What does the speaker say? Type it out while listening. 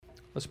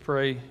Let's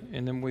pray,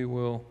 and then we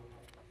will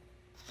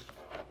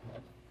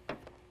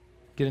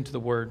get into the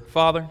Word.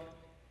 Father,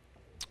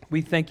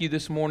 we thank you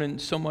this morning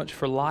so much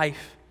for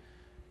life.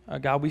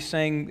 God, we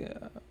sang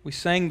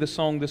the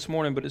song this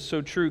morning, but it's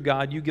so true,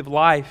 God. You give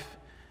life,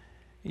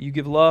 you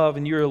give love,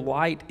 and you're a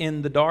light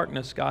in the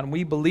darkness, God. And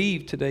we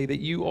believe today that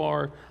you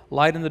are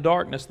light in the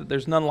darkness, that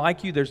there's none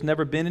like you, there's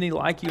never been any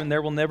like you, and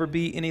there will never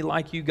be any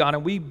like you, God.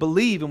 And we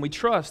believe and we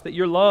trust that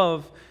your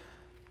love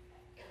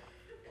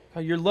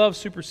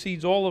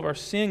supersedes all of our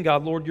sin,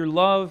 God. Lord, your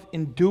love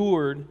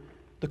endured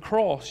the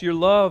cross. Your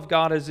love,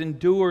 God, has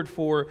endured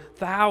for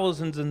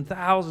thousands and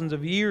thousands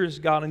of years,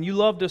 God. And you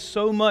loved us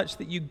so much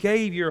that you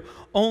gave your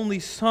only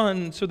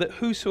Son so that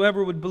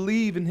whosoever would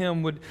believe in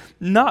him would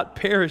not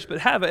perish but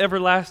have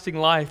everlasting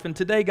life. And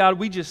today, God,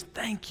 we just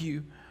thank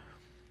you.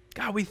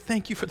 God, we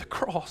thank you for the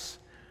cross.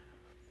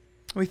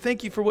 We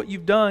thank you for what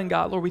you've done,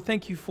 God. Lord, we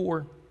thank you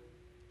for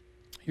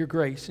your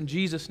grace. In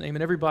Jesus' name.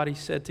 And everybody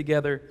said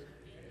together,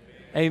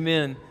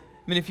 Amen.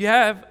 I mean, if you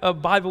have a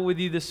Bible with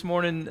you this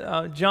morning,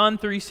 John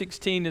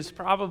 3:16 is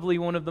probably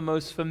one of the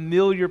most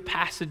familiar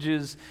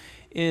passages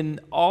in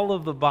all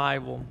of the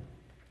Bible.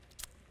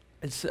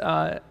 It's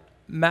in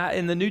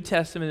the New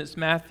Testament, it's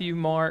Matthew,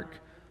 Mark,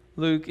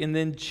 Luke, and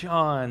then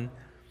John.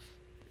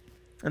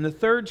 In the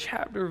 3rd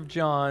chapter of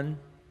John,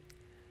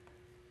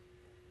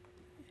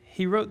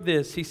 he wrote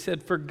this. He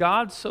said, "For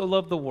God so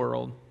loved the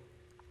world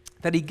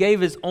that he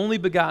gave his only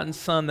begotten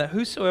Son, that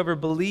whosoever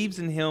believes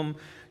in him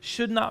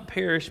should not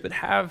perish but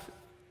have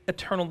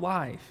eternal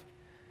life."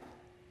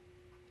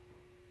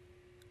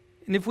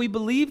 And if we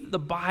believe that the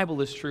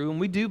Bible is true, and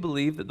we do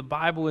believe that the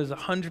Bible is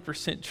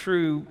 100%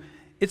 true,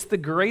 it's the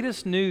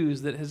greatest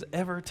news that has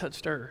ever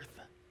touched earth.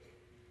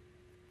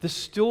 The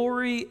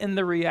story and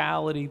the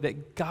reality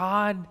that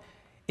God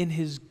in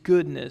his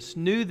goodness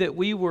knew that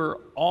we were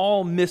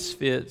all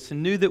misfits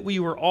and knew that we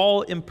were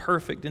all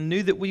imperfect and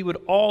knew that we would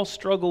all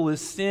struggle with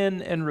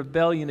sin and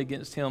rebellion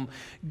against him.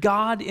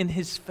 God in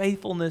his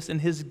faithfulness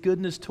and his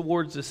goodness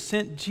towards us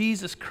sent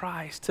Jesus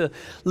Christ to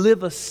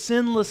live a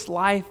sinless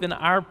life in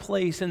our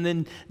place and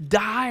then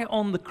die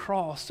on the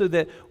cross so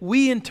that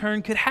we in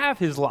turn could have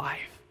his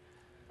life.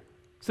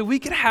 So we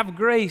could have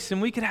grace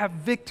and we could have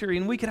victory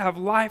and we could have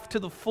life to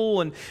the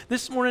full. And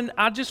this morning,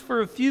 I just for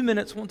a few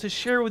minutes want to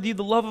share with you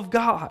the love of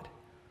God.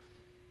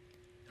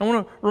 I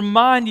want to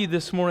remind you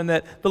this morning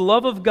that the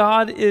love of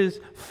God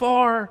is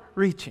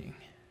far-reaching.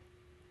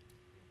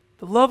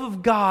 The love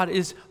of God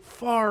is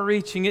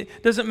far-reaching.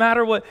 It doesn't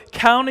matter what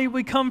county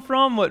we come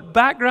from, what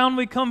background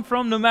we come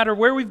from, no matter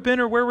where we've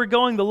been or where we're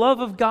going, the love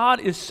of God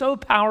is so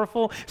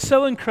powerful,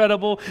 so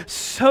incredible,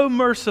 so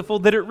merciful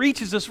that it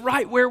reaches us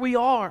right where we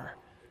are.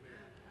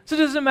 So it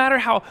doesn't matter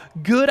how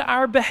good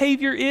our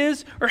behavior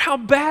is or how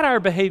bad our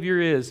behavior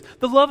is.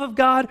 The love of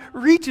God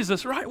reaches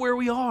us right where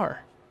we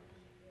are.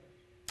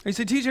 You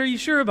say, "Teacher, are you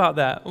sure about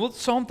that?" Well,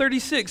 Psalm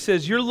 36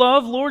 says, "Your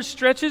love, Lord,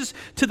 stretches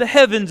to the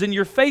heavens and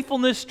your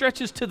faithfulness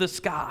stretches to the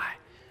sky."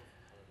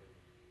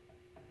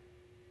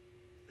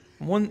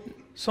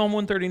 Psalm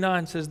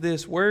 139 says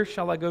this, "Where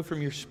shall I go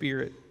from your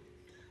spirit?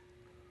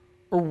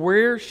 Or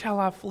where shall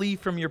I flee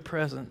from your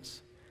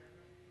presence?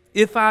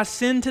 If I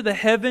ascend to the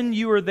heaven,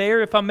 you are there.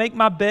 If I make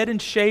my bed in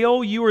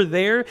Sheol, you are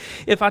there.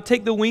 If I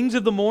take the wings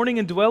of the morning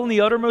and dwell in the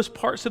uttermost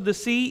parts of the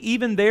sea,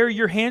 even there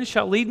your hand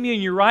shall lead me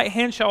and your right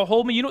hand shall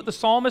hold me." You know what the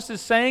psalmist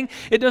is saying?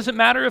 It doesn't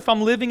matter if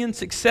I'm living in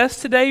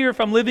success today or if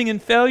I'm living in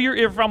failure,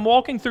 if I'm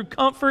walking through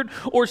comfort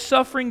or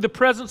suffering, the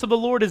presence of the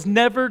Lord is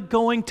never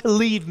going to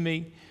leave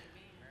me.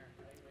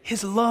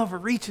 His love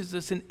reaches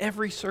us in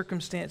every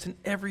circumstance, in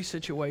every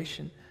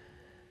situation.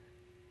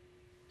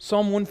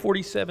 Psalm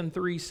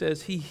 147:3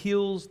 says, "He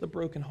heals the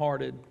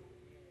brokenhearted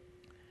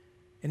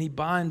and he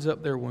binds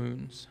up their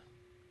wounds."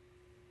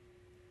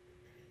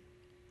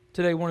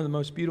 Today, one of the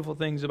most beautiful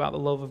things about the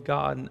love of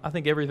God, and I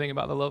think everything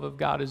about the love of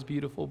God is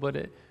beautiful,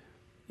 but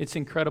it's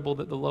incredible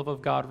that the love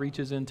of God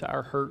reaches into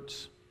our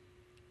hurts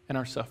and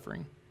our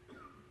suffering.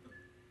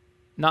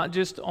 Not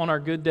just on our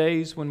good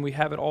days when we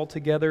have it all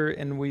together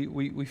and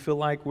we feel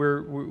like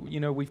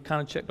we've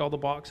kind of checked all the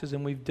boxes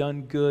and we've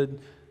done good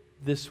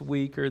this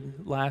week or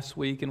last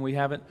week and we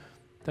haven't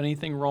done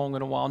anything wrong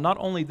in a while. Not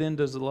only then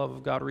does the love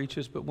of God reach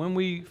us, but when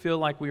we feel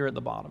like we are at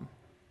the bottom,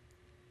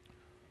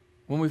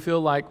 when we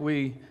feel like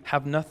we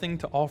have nothing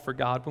to offer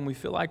God, when we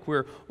feel like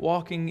we're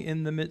walking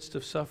in the midst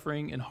of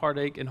suffering and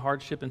heartache and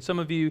hardship, and some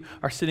of you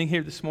are sitting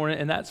here this morning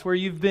and that's where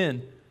you've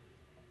been.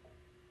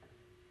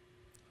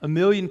 A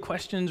million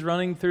questions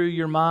running through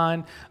your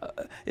mind.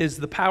 Is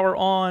the power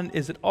on?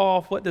 Is it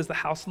off? What does the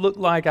house look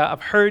like?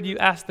 I've heard you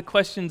ask the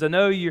questions. I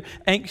know you're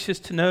anxious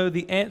to know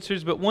the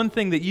answers, but one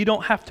thing that you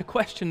don't have to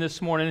question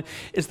this morning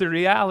is the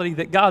reality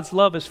that God's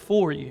love is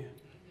for you.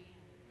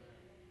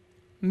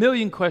 A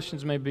million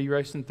questions may be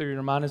racing through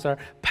your mind. Is our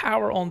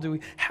power on? Do we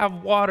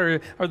have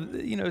water?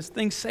 Is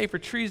things safe? Are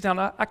trees down?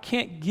 I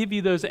can't give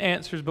you those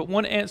answers, but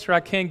one answer I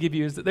can give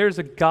you is that there's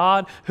a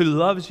God who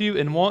loves you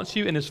and wants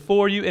you and is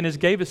for you and has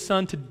gave his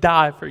Son to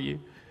die for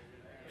you.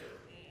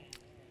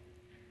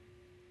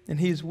 And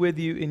he is with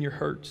you in your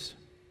hurts.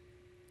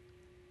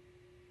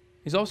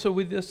 He's also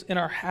with us in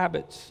our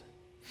habits.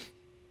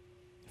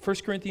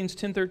 1 Corinthians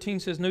 10:13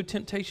 says, "No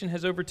temptation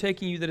has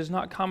overtaken you that is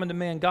not common to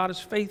man. God is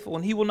faithful,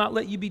 and He will not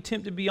let you be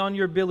tempted beyond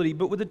your ability.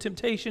 But with the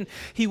temptation,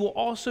 He will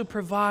also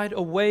provide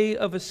a way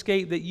of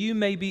escape that you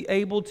may be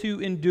able to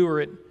endure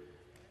it."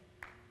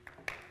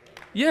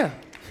 Yeah.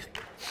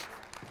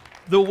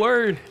 The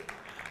word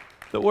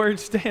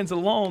stands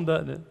alone,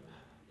 doesn't it?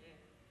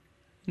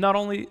 Not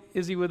only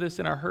is He with us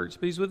in our hurts,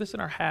 but He's with us in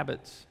our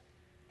habits.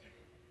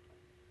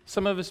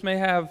 Some of us may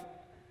have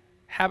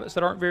habits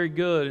that aren't very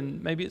good,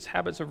 and maybe it's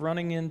habits of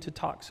running into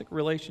toxic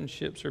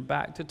relationships or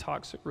back to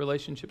toxic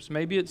relationships.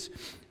 Maybe it's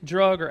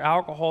drug or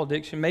alcohol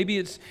addiction. Maybe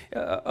it's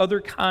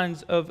other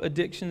kinds of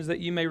addictions that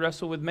you may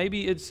wrestle with.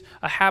 Maybe it's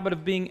a habit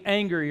of being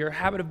angry or a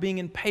habit of being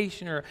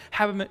impatient or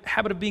a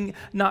habit of being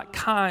not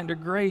kind or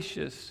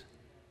gracious.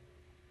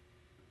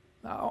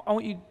 I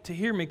want you to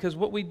hear me, because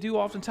what we do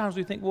oftentimes,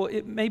 we think, well,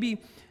 maybe,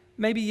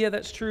 yeah,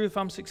 that's true if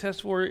I'm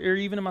successful, or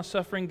even in my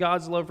suffering,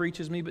 God's love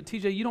reaches me. But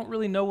TJ, you don't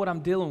really know what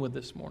I'm dealing with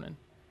this morning.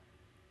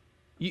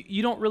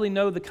 You don't really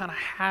know the kind of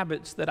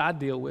habits that I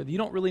deal with. You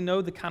don't really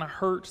know the kind of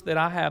hurts that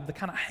I have, the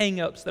kind of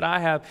hang-ups that I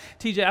have.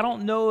 TJ, I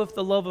don't know if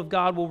the love of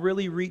God will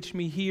really reach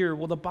me here.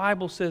 Well, the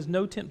Bible says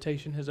no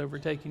temptation has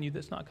overtaken you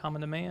that's not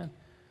common to man.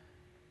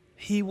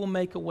 He will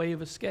make a way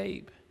of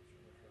escape.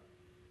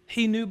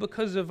 He knew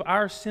because of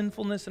our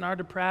sinfulness and our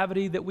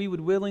depravity that we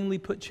would willingly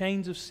put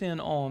chains of sin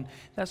on.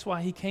 That's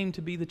why He came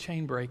to be the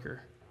chain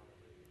breaker.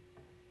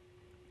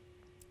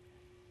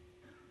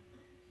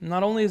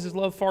 Not only is His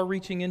love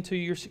far-reaching into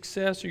your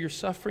success or your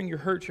suffering, your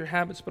hurts, your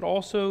habits, but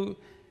also,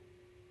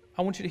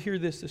 I want you to hear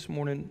this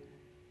morning.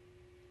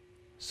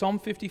 Psalm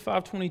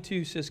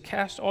 55:22 says,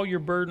 "Cast all your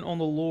burden on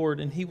the Lord,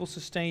 and He will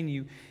sustain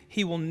you.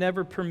 He will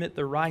never permit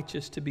the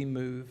righteous to be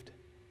moved."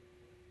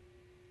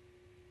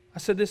 I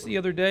said this the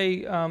other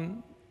day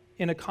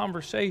in a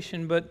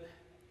conversation, but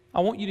I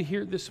want you to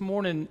hear it this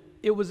morning.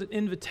 It was an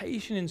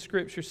invitation in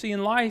Scripture. See,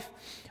 in life,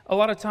 a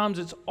lot of times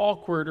it's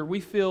awkward, or we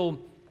feel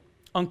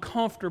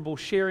uncomfortable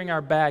sharing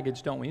our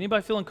baggage, don't we?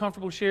 Anybody feel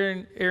uncomfortable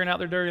airing out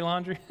their dirty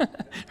laundry?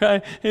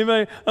 Right?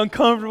 Anybody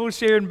uncomfortable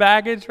sharing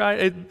baggage?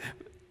 Right?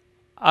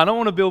 I don't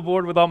want a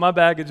billboard with all my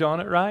baggage on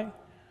it, right?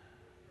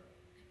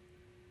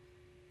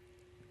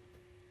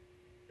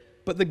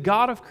 But the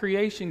God of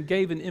creation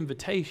gave an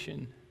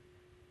invitation.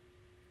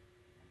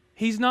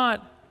 He's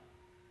not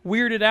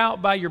weirded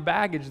out by your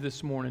baggage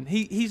this morning.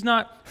 He's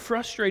not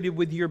frustrated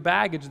with your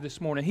baggage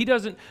this morning. He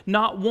doesn't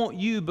not want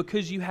you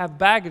because you have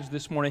baggage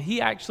this morning.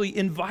 He actually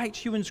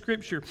invites you in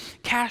Scripture.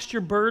 Cast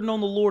your burden on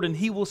the Lord, and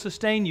He will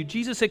sustain you.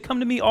 Jesus said, "Come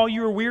to me, all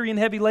you are weary and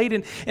heavy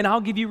laden, and I'll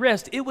give you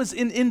rest." It was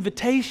an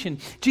invitation.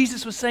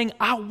 Jesus was saying,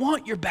 I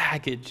want your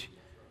baggage.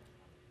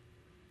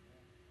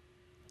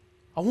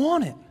 I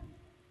want it.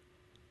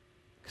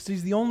 Because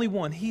He's the only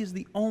one. He is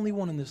the only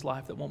one in this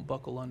life that won't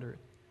buckle under it.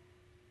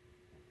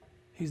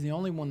 He's the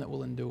only one that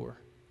will endure.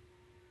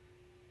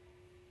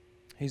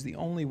 He's the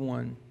only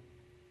one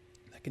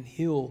that can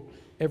heal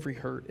every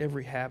hurt,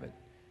 every habit.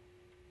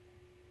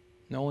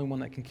 The only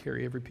one that can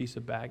carry every piece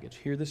of baggage.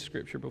 Hear this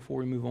scripture before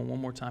we move on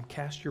one more time.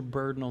 Cast your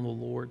burden on the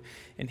Lord,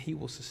 and He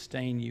will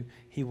sustain you.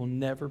 He will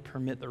never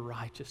permit the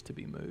righteous to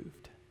be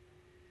moved.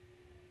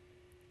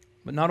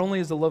 But not only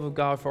is the love of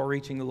God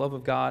far-reaching, the love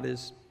of God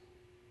is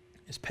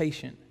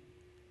patient.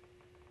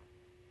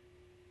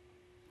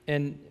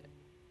 And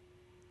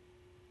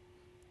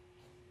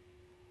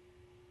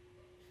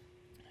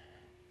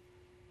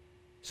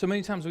so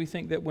many times we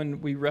think that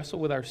when we wrestle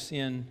with our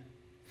sin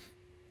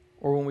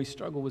or when we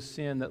struggle with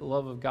sin, that the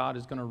love of God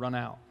is going to run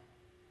out.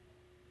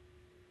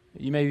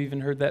 You may have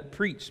even heard that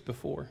preached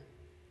before.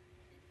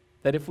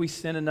 That if we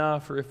sin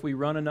enough or if we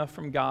run enough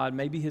from God,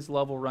 maybe His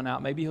love will run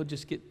out. Maybe He'll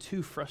just get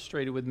too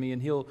frustrated with me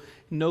and He'll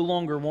no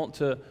longer want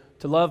to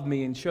love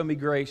me and show me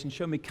grace and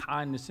show me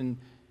kindness and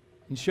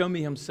show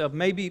me Himself.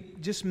 Maybe,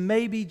 just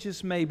maybe,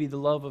 the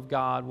love of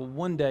God will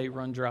one day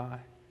run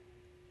dry.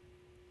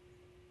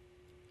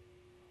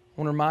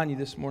 I want to remind you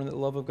this morning that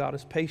the love of God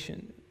is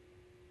patient.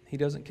 He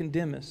doesn't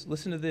condemn us.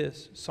 Listen to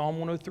this. Psalm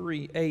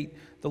 103:8.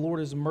 The Lord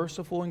is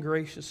merciful and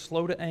gracious,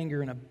 slow to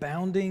anger, and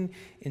abounding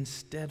in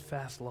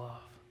steadfast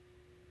love.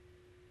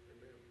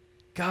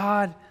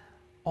 God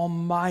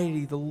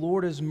Almighty, the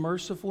Lord is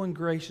merciful and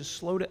gracious,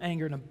 slow to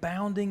anger, and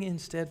abounding in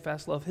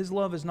steadfast love. His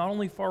love is not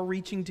only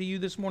far-reaching to you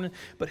this morning,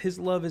 but His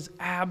love is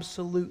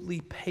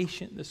absolutely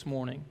patient this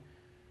morning.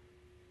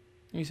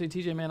 And you say,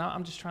 TJ, man,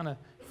 I'm just trying to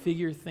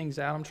figure things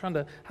out.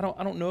 I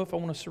don't know if I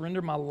want to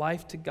surrender my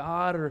life to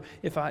God or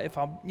if I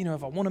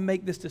want to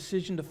make this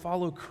decision to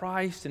follow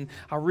Christ. And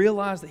I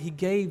realize that He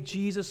gave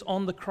Jesus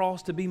on the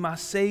cross to be my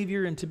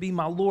Savior and to be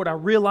my Lord. I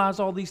realize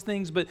all these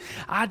things, but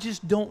I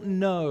just don't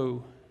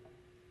know.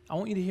 I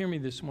want you to hear me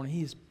this morning.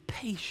 He is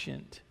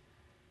patient.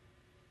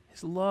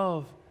 His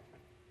love,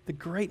 the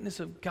greatness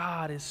of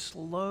God is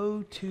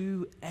slow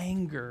to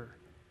anger.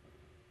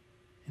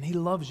 And He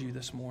loves you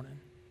this morning.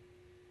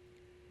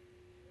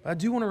 I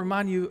do want to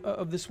remind you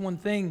of this one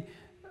thing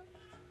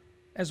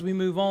as we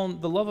move on.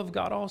 The love of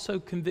God also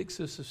convicts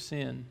us of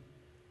sin.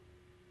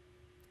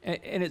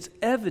 And it's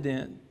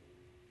evident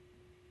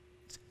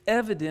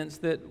evidence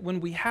that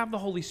when we have the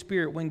Holy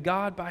Spirit, when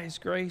God, by His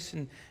grace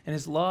and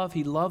His love,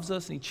 He loves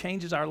us and He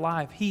changes our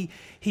life, He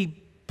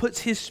puts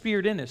His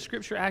Spirit in us.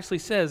 Scripture actually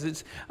says,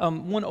 it's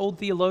one old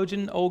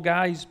theologian, old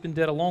guy, he's been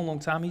dead a long, long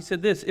time, he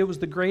said this, it was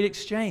the great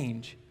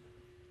exchange.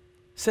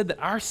 Said that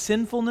our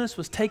sinfulness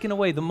was taken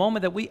away. The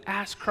moment that we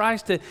ask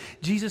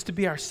Jesus to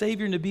be our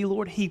Savior and to be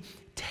Lord, He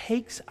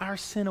takes our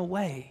sin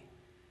away.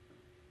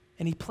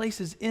 And He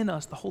places in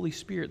us the Holy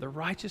Spirit, the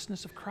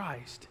righteousness of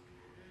Christ.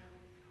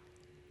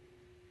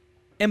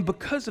 And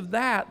because of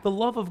that, the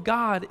love of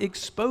God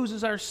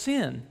exposes our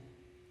sin.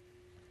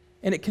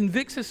 And it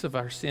convicts us of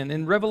our sin.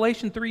 In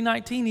Revelation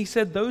 3:19, He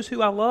said, those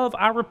who I love,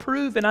 I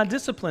reprove and I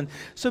discipline.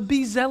 So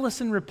be zealous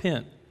and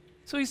repent.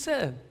 So He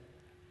said.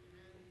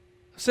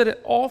 I've said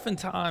it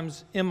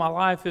oftentimes in my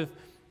life. If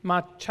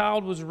my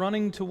child was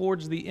running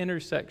towards the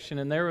intersection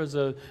and there was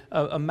a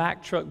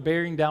Mack truck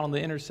bearing down on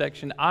the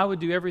intersection, I would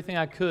do everything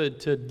I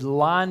could to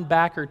line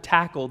back or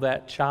tackle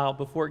that child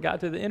before it got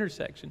to the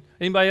intersection.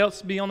 Anybody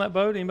else be on that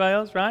boat? Anybody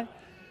else, right?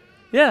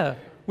 Yeah.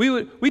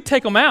 We'd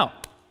take them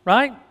out,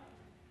 right?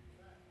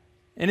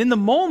 And in the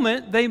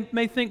moment, they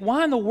may think,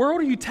 why in the world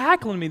are you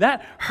tackling me?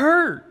 That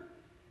hurt.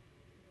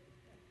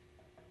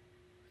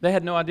 They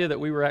had no idea that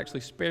we were actually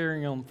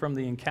sparing them from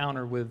the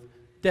encounter with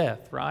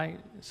death, right?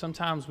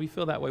 Sometimes we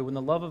feel that way. When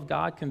the love of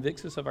God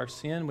convicts us of our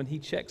sin, when He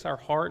checks our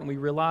heart and we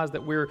realize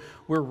that we're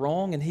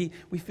wrong and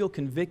we feel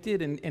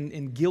convicted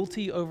and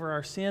guilty over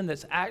our sin,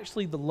 that's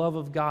actually the love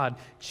of God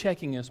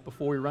checking us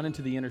before we run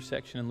into the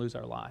intersection and lose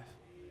our life.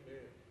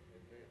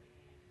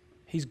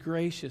 He's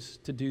gracious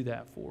to do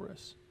that for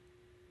us.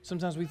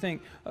 Sometimes we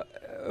think,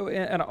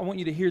 and I want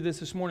you to hear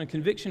this morning,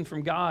 conviction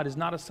from God is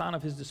not a sign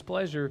of His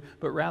displeasure,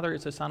 but rather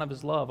it's a sign of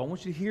His love. I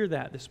want you to hear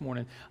that this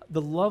morning.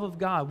 The love of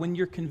God, when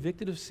you're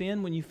convicted of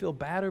sin, when you feel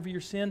bad over your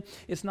sin,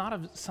 it's not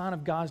a sign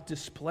of God's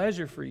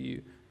displeasure for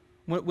you.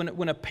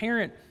 When a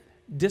parent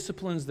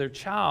disciplines their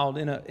child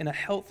in a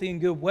healthy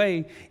and good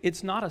way,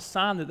 it's not a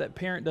sign that that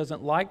parent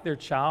doesn't like their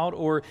child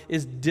or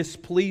is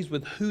displeased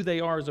with who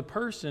they are as a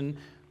person.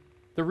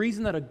 The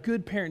reason that a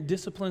good parent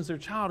disciplines their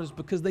child is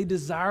because they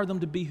desire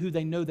them to be who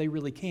they know they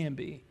really can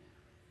be.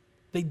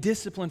 They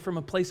discipline from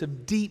a place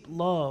of deep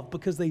love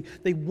because they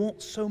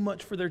want so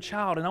much for their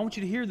child. And I want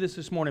you to hear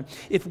this morning.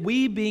 If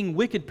we, being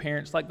wicked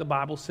parents, like the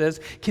Bible says,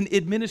 can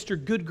administer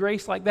good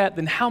grace like that,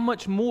 then how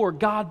much more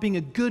God, being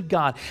a good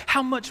God,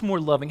 how much more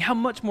loving, how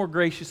much more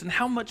gracious, and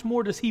how much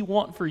more does He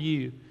want for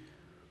you?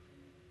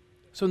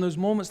 So in those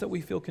moments that we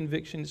feel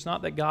conviction, it's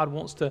not that God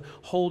wants to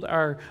hold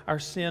our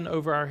sin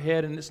over our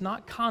head, and it's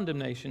not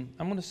condemnation.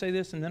 I'm going to say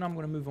this, and then I'm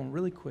going to move on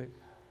really quick.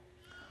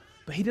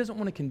 But He doesn't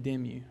want to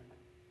condemn you.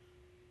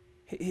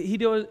 He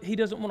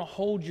doesn't want to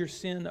hold your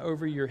sin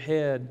over your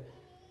head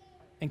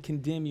and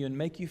condemn you and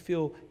make you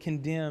feel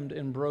condemned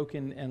and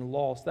broken and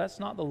lost. That's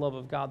not the love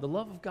of God. The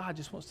love of God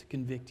just wants to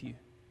convict you.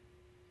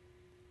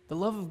 The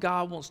love of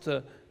God wants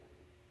to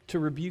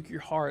rebuke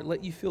your heart,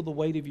 let you feel the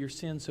weight of your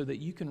sin so that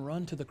you can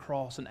run to the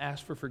cross and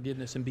ask for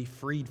forgiveness and be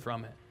freed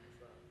from it.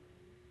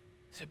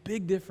 It's a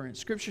big difference.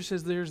 Scripture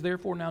says there's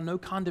therefore now no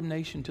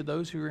condemnation to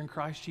those who are in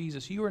Christ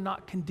Jesus. You are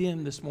not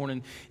condemned this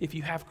morning if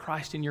you have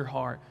Christ in your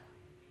heart.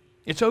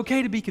 It's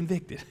okay to be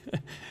convicted.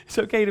 It's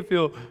okay to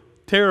feel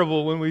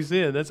terrible when we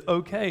sin. That's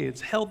okay.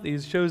 It's healthy.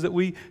 It shows that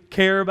we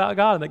care about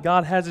God and that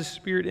God has His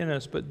Spirit in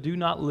us, but do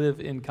not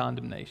live in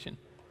condemnation.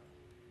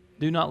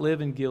 Do not live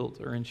in guilt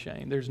or in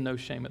shame. There's no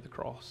shame at the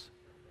cross.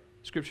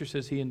 Scripture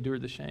says He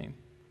endured the shame.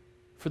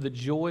 For the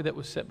joy that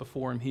was set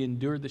before Him, He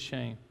endured the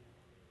shame.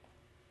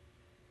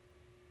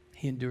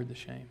 He endured the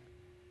shame.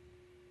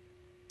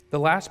 The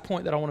last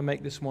point that I want to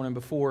make this morning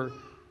before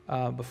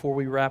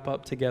we wrap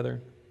up together,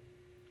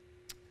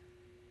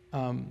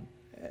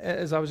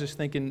 as I was just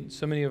thinking,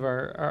 so many of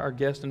our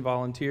guests and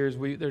volunteers,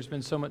 there's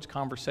been so much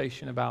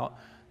conversation about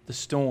the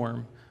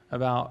storm,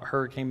 about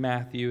Hurricane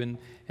Matthew,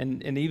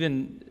 and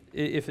even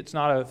if it's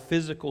not a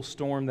physical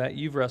storm that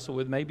you've wrestled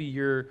with, maybe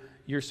you're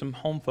some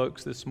home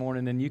folks this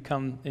morning and you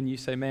come and you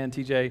say, man,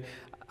 TJ,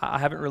 I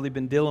haven't really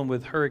been dealing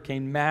with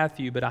Hurricane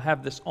Matthew, but I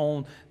have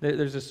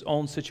there's this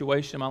own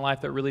situation in my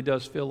life that really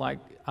does feel like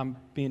I'm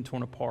being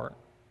torn apart.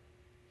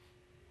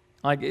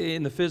 Like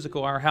in the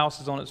physical, our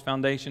house is on its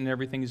foundation and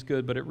everything is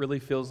good, but it really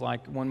feels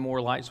like one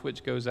more light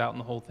switch goes out and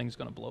the whole thing's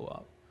going to blow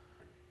up.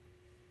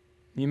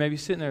 You may be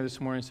sitting there this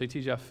morning and say,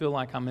 TJ, I feel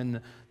like I'm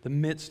in the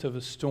midst of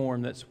a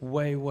storm that's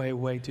way, way,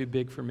 way too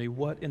big for me.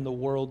 What in the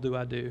world do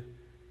I do?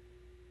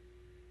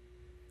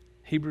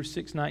 Hebrews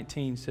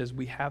 6:19 says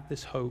we have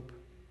this hope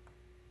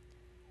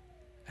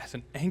as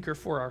an anchor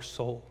for our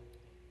soul,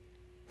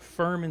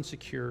 firm and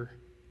secure.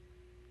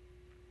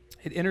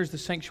 It enters the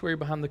sanctuary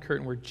behind the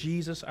curtain where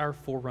Jesus, our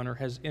forerunner,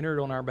 has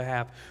entered on our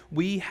behalf.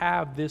 We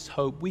have this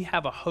hope. We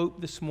have a hope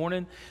this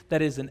morning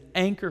that is an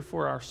anchor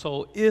for our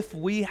soul. If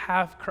we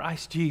have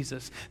Christ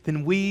Jesus,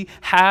 then we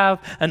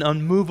have an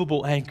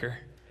unmovable anchor.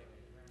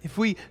 If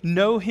we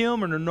know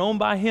Him and are known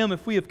by Him,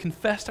 if we have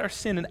confessed our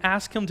sin and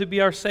asked Him to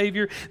be our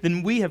Savior,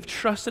 then we have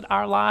trusted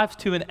our lives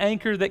to an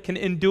anchor that can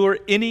endure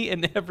any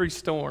and every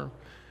storm.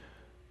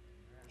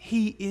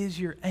 He is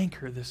your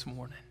anchor this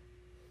morning.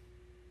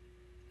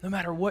 No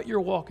matter what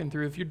you're walking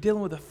through, if you're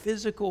dealing with a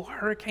physical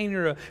hurricane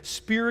or a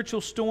spiritual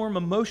storm,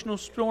 emotional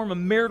storm, a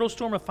marital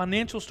storm, a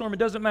financial storm, it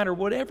doesn't matter.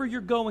 Whatever you're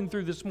going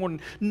through this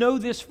morning, know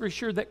this for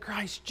sure, that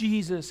Christ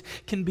Jesus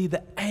can be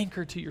the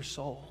anchor to your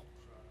soul.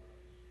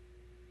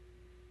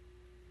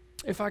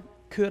 If I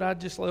could,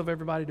 I'd just love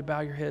everybody to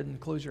bow your head and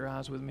close your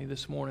eyes with me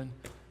this morning.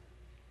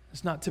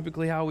 It's not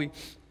typically how we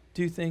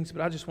do things,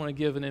 but I just want to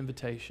give an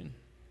invitation.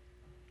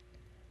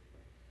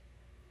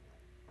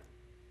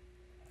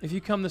 If you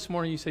come this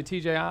morning, you say,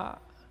 TJ,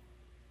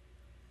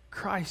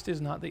 Christ is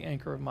not the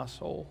anchor of my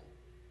soul.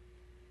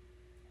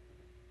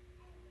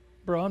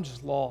 Bro, I'm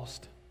just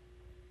lost.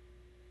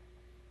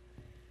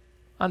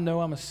 I know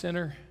I'm a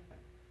sinner,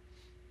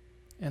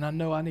 and I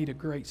know I need a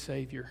great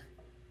Savior.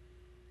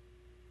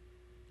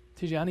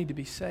 TJ, I need to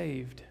be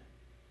saved.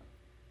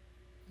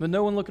 But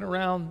no one looking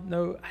around,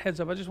 no heads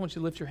up. I just want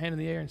you to lift your hand in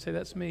the air and say,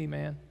 that's me,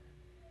 man.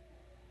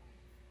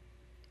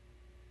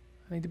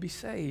 I need to be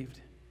saved.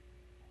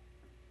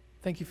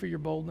 Thank you for your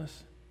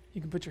boldness.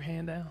 You can put your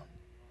hand down.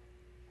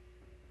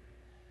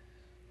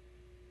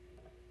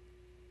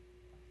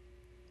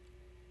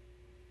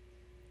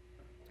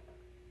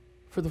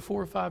 For the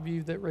 4 or 5 of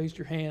you that raised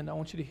your hand, I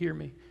want you to hear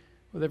me.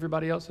 With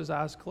everybody else's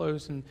eyes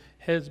closed and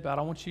heads bowed,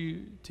 I want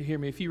you to hear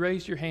me. If you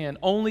raised your hand,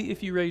 only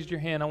if you raised your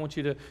hand, I want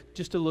you to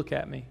just to look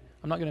at me.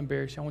 I'm not going to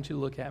embarrass you. I want you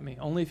to look at me.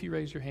 Only if you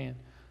raise your hand.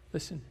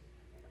 Listen,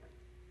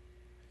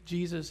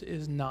 Jesus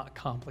is not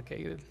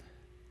complicated.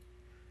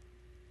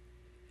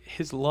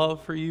 His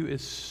love for you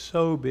is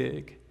so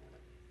big.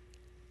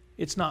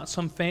 It's not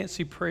some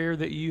fancy prayer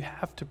that you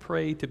have to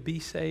pray to be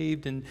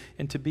saved and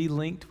to be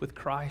linked with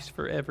Christ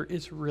forever.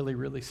 It's really,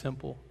 really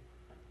simple.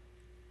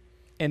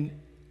 And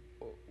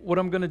what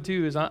I'm going to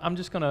do is I'm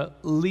just going to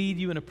lead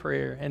you in a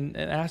prayer and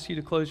ask you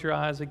to close your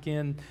eyes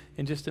again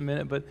in just a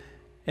minute,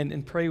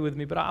 and pray with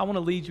me. But I want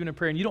to lead you in a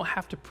prayer. And you don't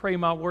have to pray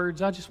my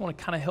words. I just want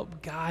to kind of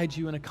help guide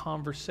you in a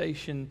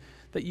conversation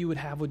that you would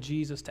have with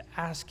Jesus, to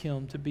ask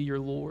him to be your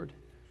Lord.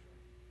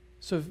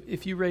 So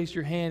if you raised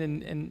your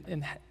hand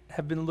and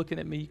have been looking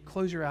at me,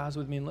 close your eyes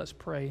with me and let's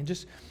pray. And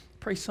just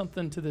pray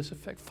something to this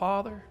effect.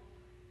 Father,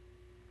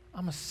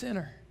 I'm a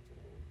sinner.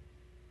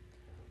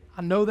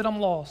 I know that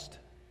I'm lost.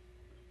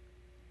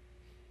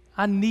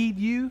 I need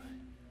you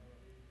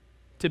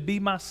to be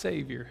my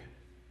Savior,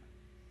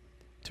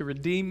 to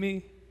redeem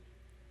me,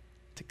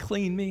 to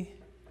clean me,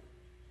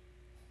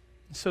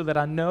 so that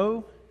I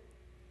know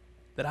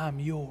that I'm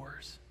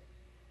yours.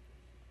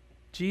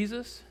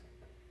 Jesus,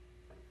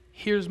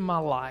 here's my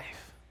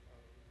life.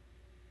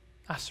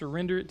 I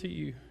surrender it to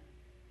you.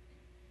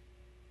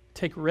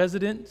 Take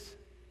residence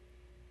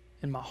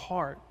in my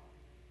heart.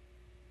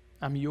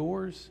 I'm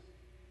yours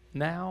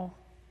now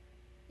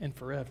and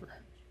forever.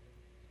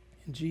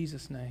 In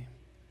Jesus' name,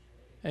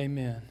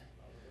 amen.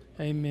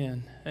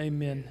 Amen.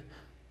 Amen.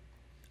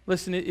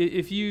 Listen,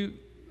 if you,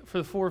 for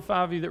the 4 or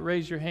 5 of you that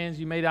raised your hands,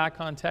 you made eye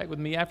contact with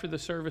me after the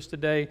service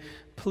today,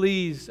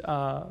 please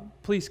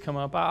come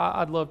up.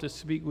 I'd love to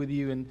speak with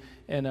you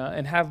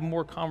and have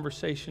more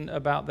conversation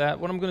about that.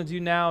 What I'm going to do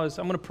now is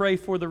I'm going to pray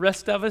for the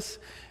rest of us,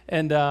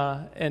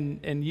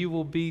 and you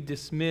will be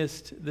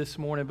dismissed this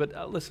morning.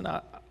 But listen,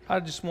 I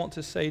just want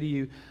to say to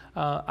you,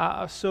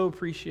 I so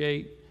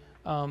appreciate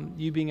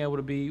you being able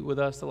to be with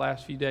us the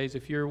last few days.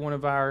 If you're one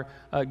of our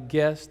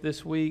guests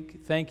this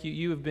week, thank you.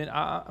 You have been,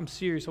 I'm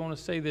serious, I want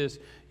to say this,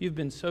 you've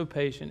been so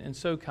patient and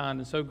so kind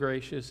and so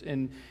gracious,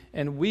 and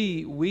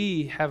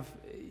we have,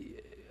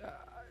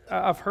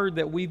 I've heard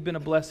that we've been a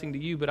blessing to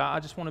you, but I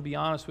just want to be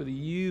honest with you,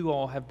 you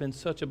all have been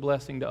such a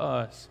blessing to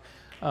us.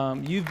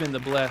 You've been the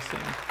blessing.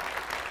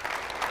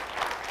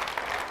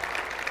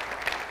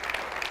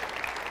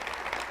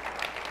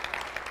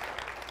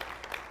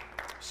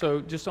 So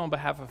just on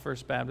behalf of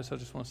First Baptist, I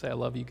just want to say I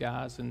love you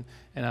guys, and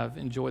I've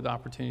enjoyed the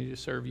opportunity to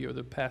serve you over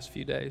the past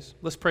few days.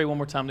 Let's pray one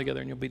more time together,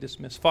 and you'll be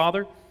dismissed.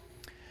 Father,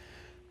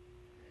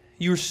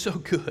 you are so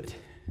good.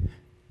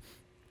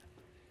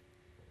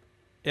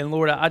 And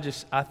Lord, I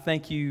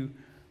thank you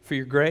for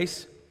your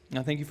grace, and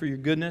I thank you for your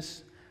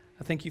goodness.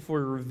 I thank you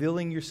for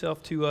revealing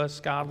yourself to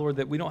us, God, Lord,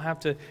 that we don't have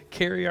to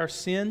carry our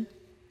sin.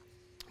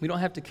 We don't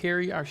have to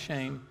carry our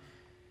shame.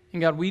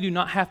 And God, we do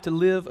not have to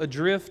live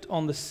adrift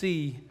on the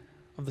sea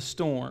of the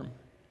storm.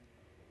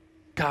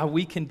 God,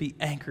 we can be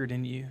anchored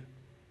in you.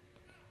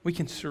 We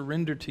can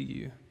surrender to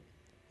you.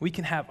 We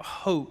can have a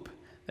hope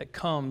that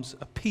comes,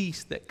 a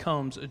peace that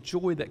comes, a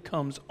joy that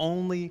comes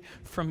only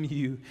from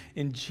you,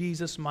 in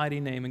Jesus' mighty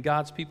name. And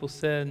God's people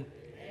said,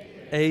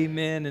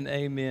 amen and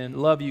amen.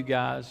 Love you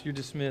guys. You're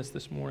dismissed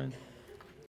this morning.